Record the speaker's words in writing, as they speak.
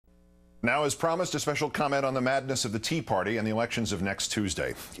Now, as promised, a special comment on the madness of the Tea Party and the elections of next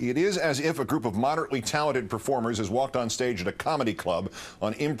Tuesday. It is as if a group of moderately talented performers has walked on stage at a comedy club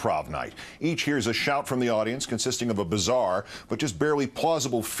on improv night. Each hears a shout from the audience consisting of a bizarre but just barely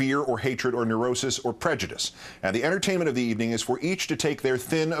plausible fear or hatred or neurosis or prejudice. And the entertainment of the evening is for each to take their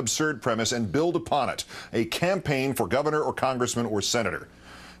thin, absurd premise and build upon it, a campaign for governor or congressman or senator.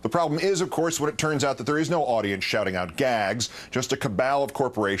 The problem is, of course, when it turns out that there is no audience shouting out gags, just a cabal of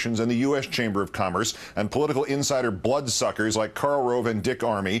corporations and the U.S. Chamber of Commerce and political insider bloodsuckers like Karl Rove and Dick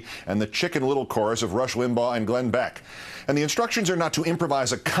Armey and the Chicken Little chorus of Rush Limbaugh and Glenn Beck. And the instructions are not to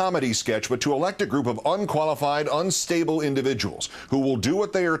improvise a comedy sketch, but to elect a group of unqualified, unstable individuals who will do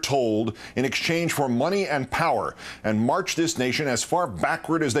what they are told in exchange for money and power and march this nation as far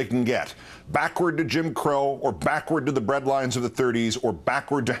backward as they can get. Backward to Jim Crow, or backward to the breadlines of the 30s, or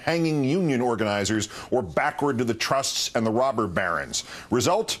backward to hanging union organizers, or backward to the trusts and the robber barons.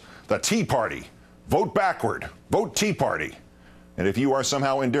 Result? The Tea Party. Vote backward. Vote Tea Party. And if you are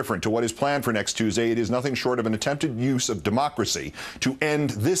somehow indifferent to what is planned for next Tuesday, it is nothing short of an attempted use of democracy to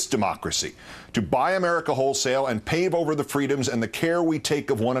end this democracy, to buy America wholesale and pave over the freedoms and the care we take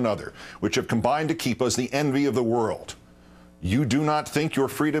of one another, which have combined to keep us the envy of the world. You do not think your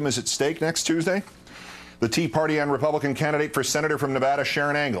freedom is at stake next Tuesday? The Tea Party and Republican candidate for senator from Nevada,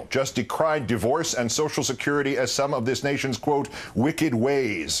 Sharron Angle, just decried divorce and Social Security as some of this nation's, quote, wicked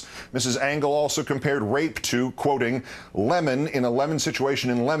ways. Mrs. Angle also compared rape to, quoting, lemon in a lemon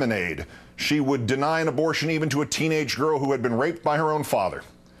situation in Lemonade. She would deny an abortion even to a teenage girl who had been raped by her own father.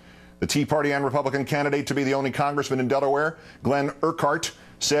 The Tea Party and Republican candidate to be the only congressman in Delaware, Glenn Urquhart,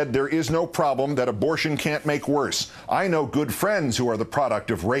 said there is no problem that abortion can't make worse. I know good friends who are the product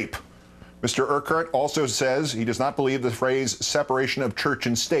of rape. Mr. Urquhart also says he does not believe the phrase separation of church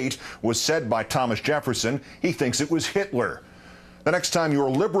and state was said by Thomas Jefferson. He thinks it was Hitler. The next time your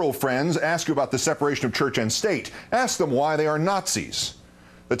liberal friends ask you about the separation of church and state, ask them why they are Nazis.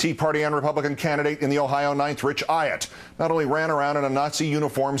 The Tea Party and Republican candidate in the Ohio 9th, Rich Ayotte, not only ran around in a Nazi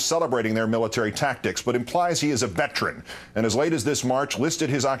uniform celebrating their military tactics, but implies he is a veteran, and as late as this March listed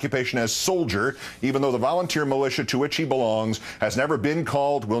his occupation as soldier, even though the volunteer militia to which he belongs has never been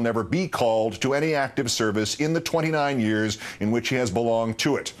called, will never be called to any active service in the 29 years in which he has belonged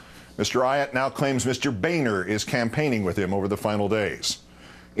to it. Mr. Ayotte now claims Mr. Boehner is campaigning with him over the final days.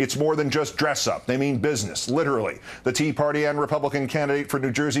 It's more than just dress up. They mean business, literally. The Tea Party and Republican candidate for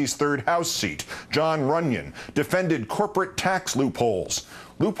New Jersey's 3rd House seat, Jon Runyon, defended corporate tax loopholes.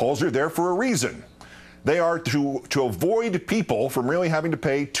 Loopholes are there for a reason. They are to avoid people from really having to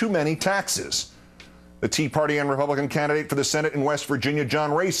pay too many taxes. The Tea Party and Republican candidate for the Senate in West Virginia,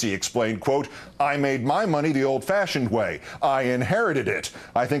 John Racy, explained, quote, I made my money the old-fashioned way. I inherited it.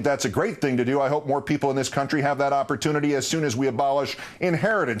 I think that's a great thing to do. I hope more people in this country have that opportunity as soon as we abolish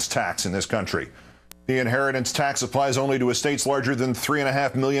inheritance tax in this country. The inheritance tax applies only to estates larger than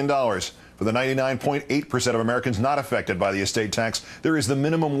 $3.5 million. For the 99.8% of Americans not affected by the estate tax, there is the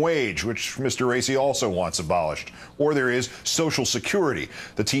minimum wage, which Mr. Racy also wants abolished. Or there is Social Security.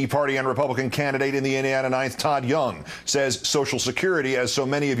 The Tea Party and Republican candidate in the Indiana 9th, Todd Young, says Social Security, as so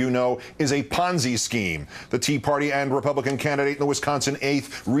many of you know, is a Ponzi scheme. The Tea Party and Republican candidate in the Wisconsin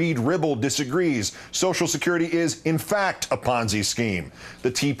 8th, Reed Ribble, disagrees. Social Security is, in fact, a Ponzi scheme.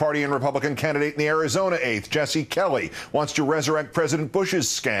 The Tea Party and Republican candidate in the Arizona 8th, Jesse Kelly, wants to resurrect President Bush's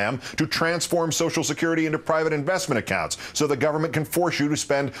scam to transform Social Security into private investment accounts so the government can force you to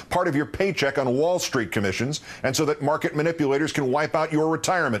spend part of your paycheck on Wall Street commissions and so that market manipulators can wipe out your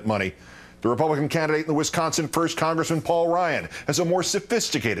retirement money. The Republican candidate in the Wisconsin 1st, Congressman Paul Ryan, has a more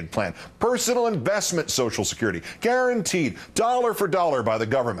sophisticated plan. Personal investment Social Security, guaranteed dollar for dollar by the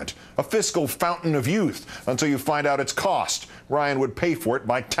government. A fiscal fountain of youth until you find out its cost. Ryan would pay for it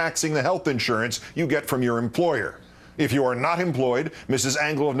by taxing the health insurance you get from your employer. If you are not employed, Mrs.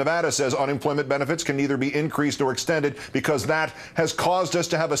 Angle of Nevada says unemployment benefits can neither be increased or extended because that has caused us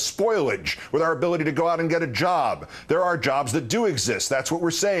to have a spoilage with our ability to go out and get a job. There are jobs that do exist. That's what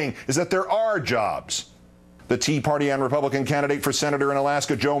we're saying, is that there are jobs. The Tea Party and Republican candidate for senator in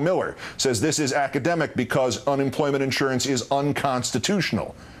Alaska, Joe Miller, says this is academic because unemployment insurance is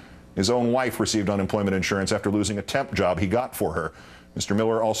unconstitutional. His own wife received unemployment insurance after losing a temp job he got for her. Mr.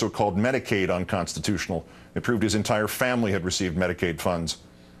 Miller also called Medicaid unconstitutional. It proved his entire family had received Medicaid funds.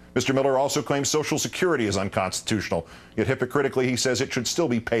 Mr. Miller also claims Social Security is unconstitutional, yet hypocritically he says it should still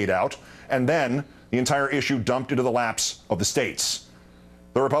be paid out, and then the entire issue dumped into the laps of the states.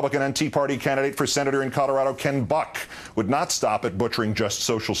 The Republican and Tea Party candidate for senator in Colorado, Ken Buck, would not stop at butchering just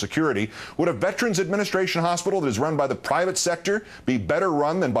Social Security. Would a Veterans Administration hospital that is run by the private sector be better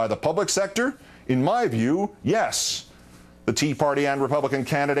run than by the public sector? In my view, yes. The Tea Party and Republican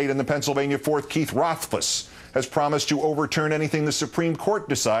candidate in the Pennsylvania 4th, Keith Rothfuss, has promised to overturn anything the Supreme Court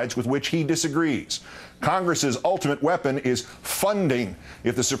decides with which he disagrees. Congress's ultimate weapon is funding.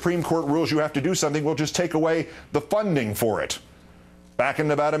 If the Supreme Court rules you have to do something, we'll just take away the funding for it. Back in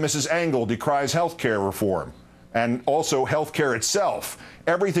Nevada, Mrs. Engel decries health care reform and also health care itself.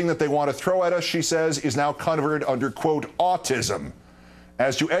 Everything that they want to throw at us, she says, is now covered under, quote, autism.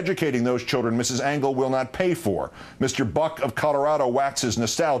 As to educating those children, Mrs. Engel will not pay for. Mr. Buck of Colorado waxes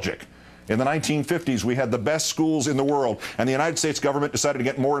nostalgic. In the 1950s, we had the best schools in the world, and the United States government decided to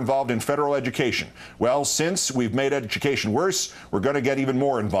get more involved in federal education. Well, since we've made education worse, we're going to get even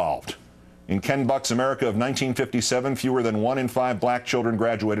more involved. In Ken Buck's America of 1957, fewer than 1 in 5 black children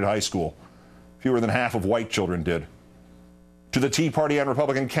graduated high school. Fewer than half of white children did. To the Tea Party and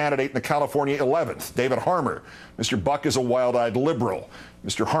Republican candidate in the California 11th, David Harmer. Mr. Buck is a wild-eyed liberal.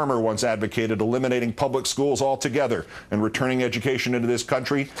 Mr. Harmer once advocated eliminating public schools altogether and returning education into this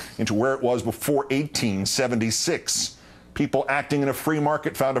country into where it was before 1876. People acting in a free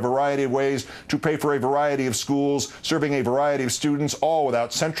market found a variety of ways to pay for a variety of schools, serving a variety of students, all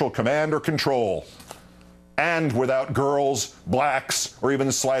without central command or control. And without girls, blacks, or even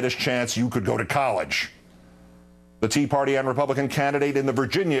the slightest chance you could go to college. The Tea Party and Republican candidate in the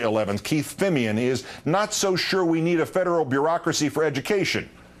Virginia 11th, Keith Fimian, is not so sure we need a federal bureaucracy for education.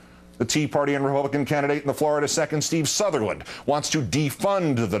 The Tea Party and Republican candidate in the Florida 2nd, Steve Sutherland, wants to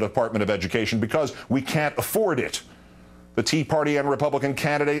defund the Department of Education because we can't afford it. The Tea Party and Republican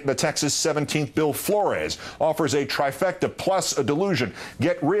candidate in the Texas 17th, Bill Flores, offers a trifecta plus a delusion.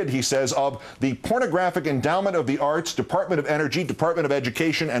 Get rid, he says, of the pornographic endowment of the arts, Department of Energy, Department of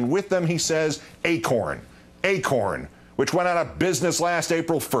Education, and with them, he says, Acorn, which went out of business last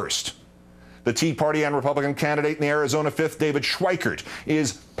April 1st. The Tea Party and Republican candidate in the Arizona 5th, David Schweikert,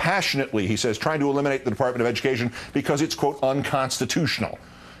 is passionately, he says, trying to eliminate the Department of Education because it's, quote, unconstitutional.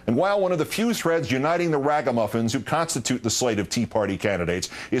 And while one of the few threads uniting the ragamuffins who constitute the slate of Tea Party candidates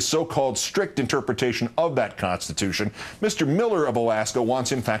is so-called strict interpretation of that Constitution, Mr. Miller of Alaska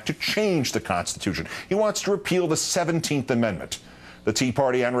wants, in fact, to change the Constitution. He wants to repeal the 17th Amendment. The Tea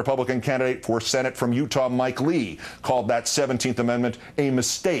Party and Republican candidate for Senate from Utah, Mike Lee, called that 17th Amendment a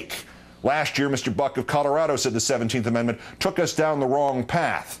mistake. Last year, Mr. Buck of Colorado said the 17th Amendment took us down the wrong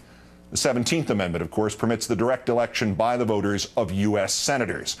path. The 17th Amendment, of course, permits the direct election by the voters of U.S.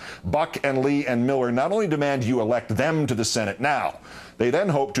 senators. Buck and Lee and Miller not only demand you elect them to the Senate now, they then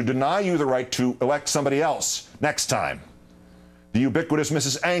hope to deny you the right to elect somebody else next time. The ubiquitous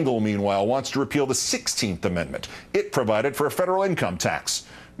Mrs. Engel, meanwhile, wants to repeal the 16th Amendment. It provided for a federal income tax.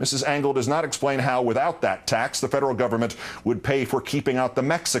 Mrs. Engel does not explain how, without that tax, the federal government would pay for keeping out the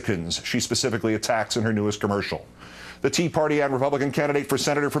Mexicans she specifically attacks in her newest commercial. The Tea Party and Republican candidate for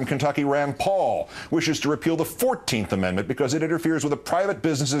senator from Kentucky, Rand Paul, wishes to repeal the 14th Amendment because it interferes with a private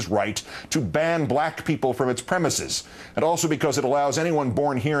business's right to ban black people from its premises, and also because it allows anyone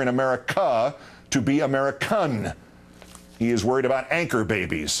born here in America to be American. He is worried about anchor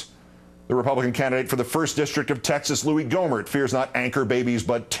babies. The Republican candidate for the 1st District of Texas, Louis Gohmert, fears not anchor babies,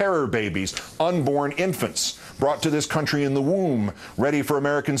 but terror babies, unborn infants, brought to this country in the womb, ready for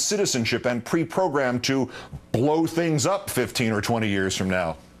American citizenship and pre-programmed to blow things up 15 or 20 years from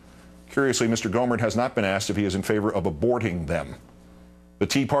now. Curiously, Mr. Gohmert has not been asked if he is in favor of aborting them. The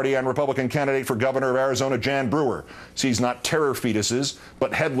Tea Party and Republican candidate for governor of Arizona, Jan Brewer, sees not terror fetuses,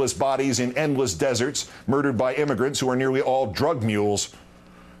 but headless bodies in endless deserts, murdered by immigrants who are nearly all drug mules.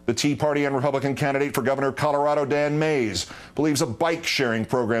 The Tea Party and Republican candidate for governor of Colorado, Dan Mays, believes a bike-sharing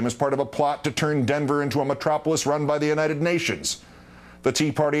program is part of a plot to turn Denver into a metropolis run by the United Nations. The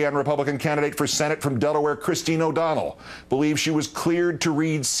Tea Party and Republican candidate for Senate from Delaware, Christine O'Donnell, believes she was cleared to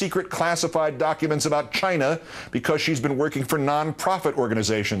read secret classified documents about China because she's been working for nonprofit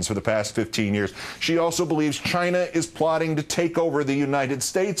organizations for the past 15 years. She also believes China is plotting to take over the United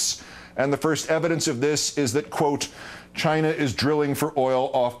States, and the first evidence of this is that, quote, China is drilling for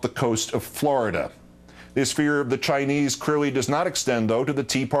oil off the coast of Florida. This fear of the Chinese clearly does not extend, though, to the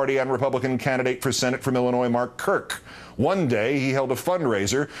Tea Party and Republican candidate for Senate from Illinois, Mark Kirk. One day, he held a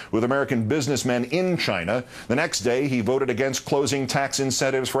fundraiser with American businessmen in China. The next day, he voted against closing tax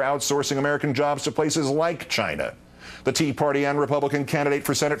incentives for outsourcing American jobs to places like China. The Tea Party and Republican candidate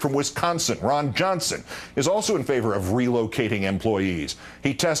for Senate from Wisconsin, Ron Johnson, is also in favor of relocating employees.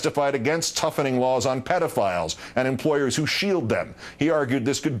 He testified against toughening laws on pedophiles and employers who shield them. He argued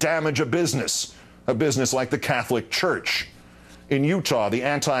this could damage a business like the Catholic Church. In Utah, the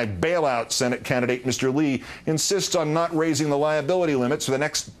anti-bailout Senate candidate, Mr. Lee, insists on not raising the liability limits for the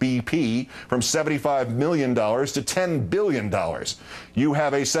next BP from $75 million to $10 billion. You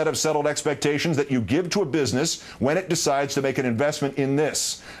have a set of settled expectations that you give to a business when it decides to make an investment in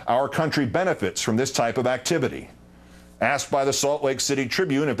this. Our country benefits from this type of activity. Asked by the Salt Lake City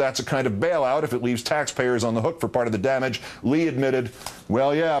Tribune if that's a kind of bailout, if it leaves taxpayers on the hook for part of the damage, Lee admitted,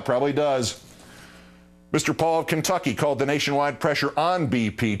 well, yeah, probably does. Mr. Paul of Kentucky called the nationwide pressure on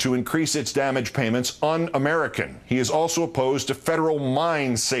BP to increase its damage payments un-American. He is also opposed to federal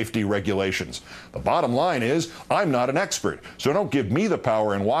mine safety regulations. The bottom line is, I'm not an expert, so don't give me the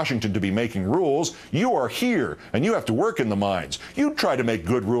power in Washington to be making rules. You are here, and you have to work in the mines. You try to make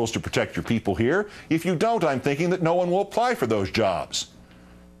good rules to protect your people here. If you don't, I'm thinking that no one will apply for those jobs.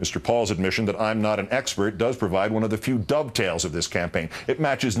 Mr. Paul's admission that I'm not an expert does provide one of the few dovetails of this campaign. It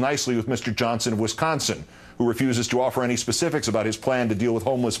matches nicely with Mr. Johnson of Wisconsin, who refuses to offer any specifics about his plan to deal with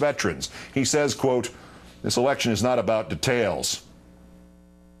homeless veterans. He says, quote, this election is not about details.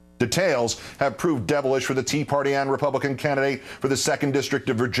 Details have proved devilish for the Tea Party and Republican candidate for the 2nd District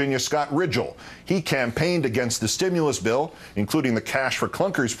of Virginia, Scott Ridgell. He campaigned against the stimulus bill, including the Cash for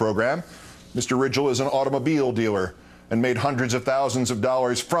Clunkers program. Mr. Ridgell is an automobile dealer and made hundreds of thousands of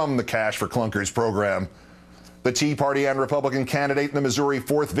dollars from the Cash for Clunkers program. The Tea Party and Republican candidate in the Missouri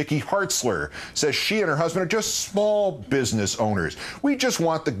 4th, Vicky Hartzler, says she and her husband are just small business owners. We just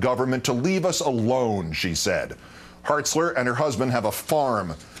want the government to leave us alone, she said. Hartzler and her husband have a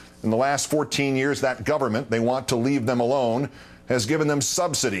farm. In the last 14 years, that government, they want to leave them alone, has given them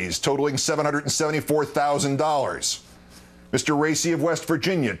subsidies totaling $774,000. Mr. Racy of West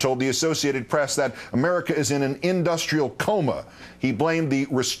Virginia told the Associated Press that America is in an industrial coma. He blamed the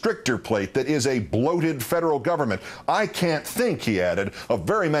restrictor plate that is a bloated federal government. I can't think, he added, of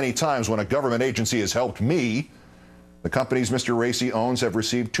very many times when a government agency has helped me. The companies Mr. Racy owns have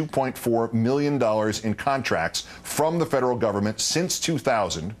received $2.4 million in contracts from the federal government since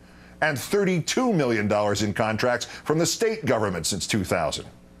 2000 and $32 million in contracts from the state government since 2000.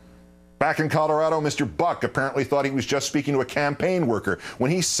 Back in Colorado, Mr. Buck apparently thought he was just speaking to a campaign worker when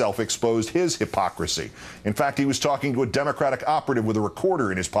he self-exposed his hypocrisy. In fact, he was talking to a Democratic operative with a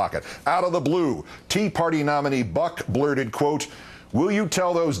recorder in his pocket. Out of the blue, Tea Party nominee Buck blurted, quote, will you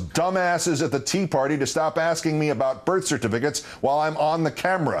tell those dumbasses at the Tea Party to stop asking me about birth certificates while I'm on the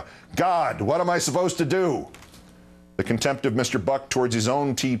camera? God, what am I supposed to do? The contempt of Mr. Buck towards his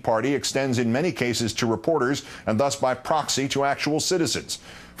own Tea Party extends in many cases to reporters and thus by proxy to actual citizens.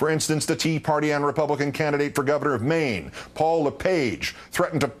 For instance, the Tea Party and Republican candidate for governor of Maine, Paul LePage,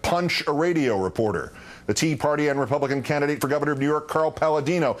 threatened to punch a radio reporter. The Tea Party and Republican candidate for governor of New York, Carl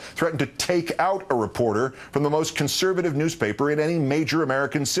Palladino, threatened to take out a reporter from the most conservative newspaper in any major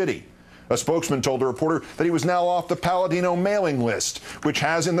American city. A spokesman told the reporter that he was now off the Palladino mailing list, which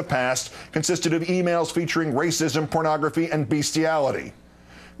has in the past consisted of emails featuring racism, pornography, and bestiality.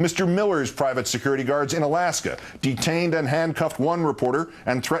 Mr. Miller's private security guards in Alaska detained and handcuffed one reporter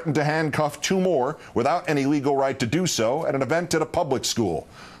and threatened to handcuff two more without any legal right to do so at an event at a public school.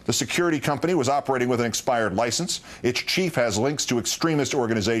 The security company was operating with an expired license. Its chief has links to extremist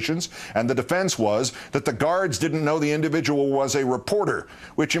organizations, and the defense was that the guards didn't know the individual was a reporter,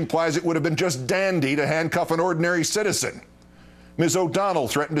 which implies it would have been just dandy to handcuff an ordinary citizen. Ms. O'Donnell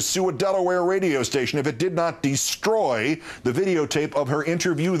threatened to sue a Delaware radio station if it did not destroy the videotape of her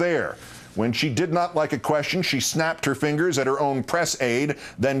interview there. When she did not like a question, she snapped her fingers at her own press aide,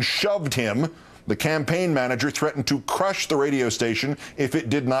 then shoved him. The campaign manager threatened to crush the radio station if it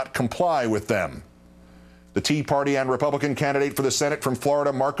did not comply with them. The Tea Party and Republican candidate for the Senate from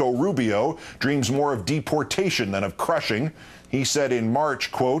Florida, Marco Rubio, dreams more of deportation than of crushing. He said in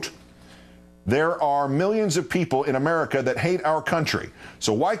March, quote, there are millions of people in America that hate our country,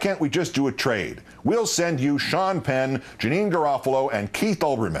 so why can't we just do a trade? We'll send you Sean Penn, Janine Garofalo, and Keith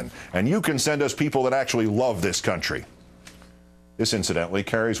Olbermann, and you can send us people that actually love this country. This, incidentally,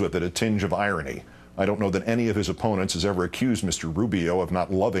 carries with it a tinge of irony. I don't know that any of his opponents has ever accused Mr. Rubio of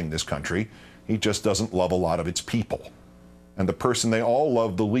not loving this country. He just doesn't love a lot of its people. And the person they all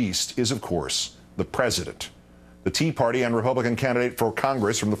love the least is, of course, the president. The Tea Party and Republican candidate for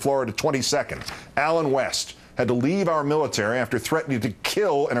Congress from the Florida 22nd, Alan West, had to leave our military after threatening to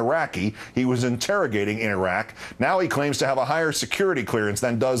kill an Iraqi he was interrogating in Iraq. Now he claims to have a higher security clearance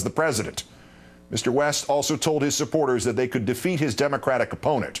than does the president. Mr. West also told his supporters that they could defeat his Democratic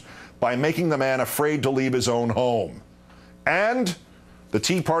opponent by making the man afraid to leave his own home. And the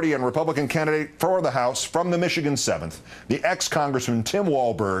Tea Party and Republican candidate for the House from the Michigan 7th, the ex-Congressman Tim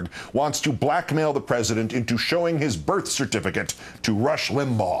Walberg, wants to blackmail the president into showing his birth certificate to Rush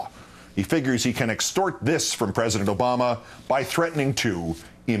Limbaugh. He figures he can extort this from President Obama by threatening to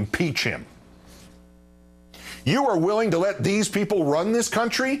impeach him. You are willing to let these people run this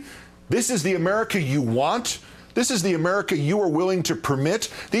country? This is the America you want? This is the America you are willing to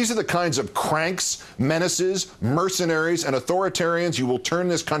permit? These are the kinds of cranks, menaces, mercenaries, and authoritarians you will turn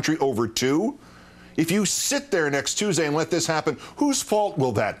this country over to? If you sit there next Tuesday and let this happen, whose fault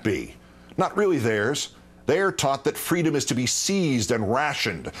will that be? Not really theirs. They are taught that freedom is to be seized and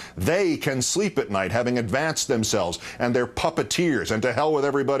rationed. They can sleep at night having advanced themselves, and they're puppeteers, and to hell with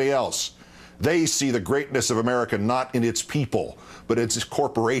everybody else. They see the greatness of America not in its people, but in its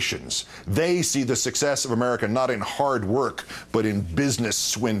corporations. They see the success of America not in hard work, but in business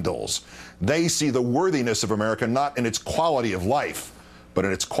swindles. They see the worthiness of America not in its quality of life, but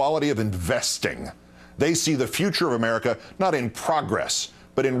in its quality of investing. They see the future of America not in progress,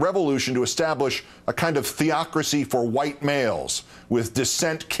 but in revolution to establish a kind of theocracy for white males, with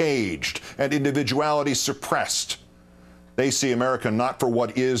dissent caged and individuality suppressed. They see America not for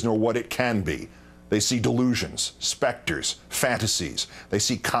what is nor what it can be. They see delusions, specters, fantasies. They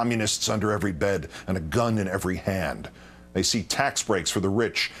see communists under every bed and a gun in every hand. They see tax breaks for the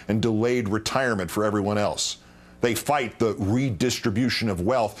rich and delayed retirement for everyone else. They fight the redistribution of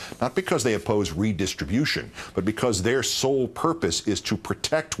wealth, not because they oppose redistribution, but because their sole purpose is to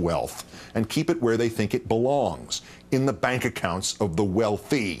protect wealth and keep it where they think it belongs, in the bank accounts of the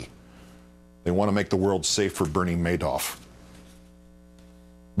wealthy. They want to make the world safe for Bernie Madoff.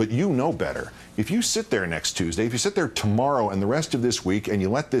 But you know better. If you sit there next Tuesday, if you sit there tomorrow and the rest of this week and you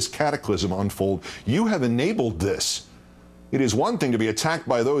let this cataclysm unfold, you have enabled this. It is one thing to be attacked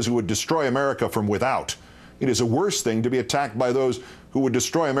by those who would destroy America from without. It is a worse thing to be attacked by those who would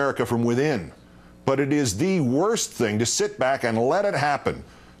destroy America from within. But it is the worst thing to sit back and let it happen,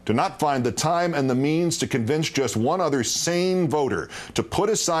 to not find the time and the means to convince just one other sane voter to put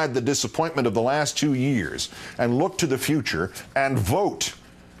aside the disappointment of the last 2 years and look to the future and vote.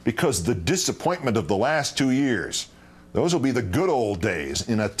 Because the disappointment of the last 2 years, those will be the good old days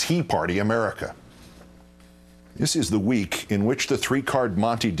in a Tea Party America. This is the week in which the three-card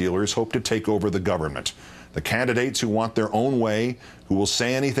Monte dealers hope to take over the government. The candidates who want their own way, who will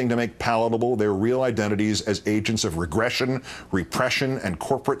say anything to make palatable their real identities as agents of regression, repression, and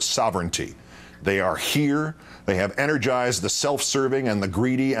corporate sovereignty. They are here. They have energized the self-serving and the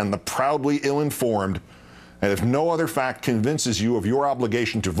greedy and the proudly ill-informed. And if no other fact convinces you of your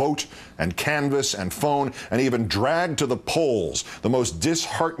obligation to vote and canvass and phone and even drag to the polls the most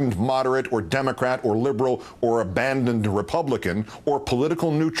disheartened moderate or Democrat or liberal or abandoned Republican or political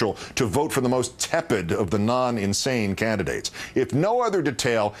neutral to vote for the most tepid of the non-insane candidates, if no other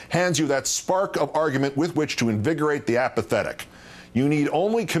detail hands you that spark of argument with which to invigorate the apathetic, you need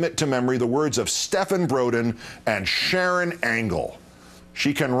only commit to memory the words of Stephen Brodin and Sharon Angle.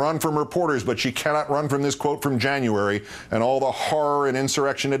 She can run from reporters, but she cannot run from this quote from January and all the horror and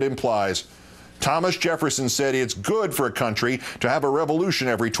insurrection it implies. Thomas Jefferson said it's good for a country to have a revolution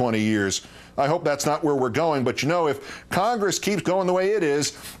every 20 years. I hope that's not where we're going, but you know, if Congress keeps going the way it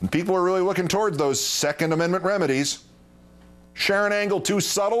is, people are really looking towards those Second Amendment remedies. Sharon Angle, too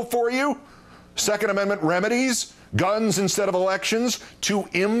subtle for you? Second Amendment remedies? Guns instead of elections? Too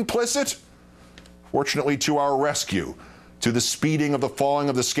implicit? Fortunately, to our rescue, to the speeding of the falling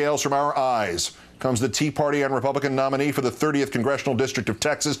of the scales from our eyes, comes the Tea Party and Republican nominee for the 30th Congressional District of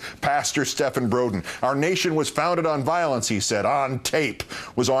Texas, Pastor Stephen Brodin. Our nation was founded on violence, he said, on tape.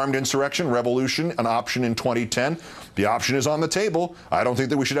 Was armed insurrection, revolution an option in 2010? The option is on the table. I don't think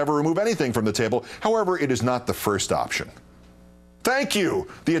that we should ever remove anything from the table. However, it is not the first option. Thank you.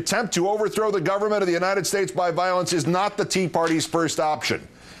 The attempt to overthrow the government of the United States by violence is not the Tea Party's first option.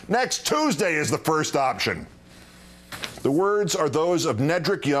 Next Tuesday is the first option. The words are those of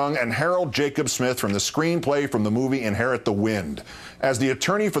Nedrick Young and Harold Jacob Smith from the screenplay from the movie Inherit the Wind. As the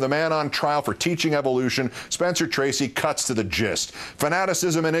attorney for the man on trial for teaching evolution, Spencer Tracy cuts to the gist.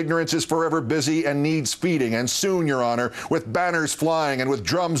 Fanaticism and ignorance is forever busy and needs feeding, and soon, Your Honor, with banners flying and with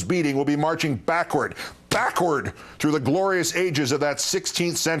drums beating, we'll be marching backward through the glorious ages of that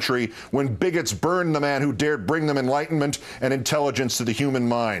 16th century when bigots burned the man who dared bring them enlightenment and intelligence to the human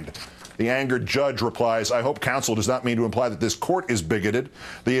mind. The angered judge replies, I hope counsel does not mean to imply that this court is bigoted.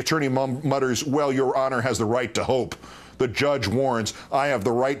 The attorney mutters, well, Your Honor has the right to hope. The judge warns, I have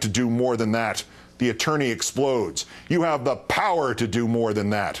the right to do more than that. The attorney explodes. You have the power to do more than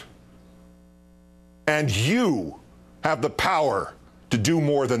that. And you have the power to do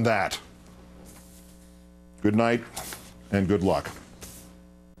more than that. Good night and good luck.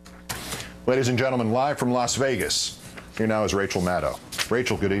 Ladies and gentlemen, live from Las Vegas, here now is Rachel Maddow.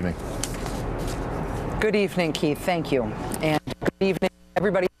 Rachel, good evening. Good evening, Keith. Thank you. And good evening,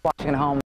 everybody. watching at home.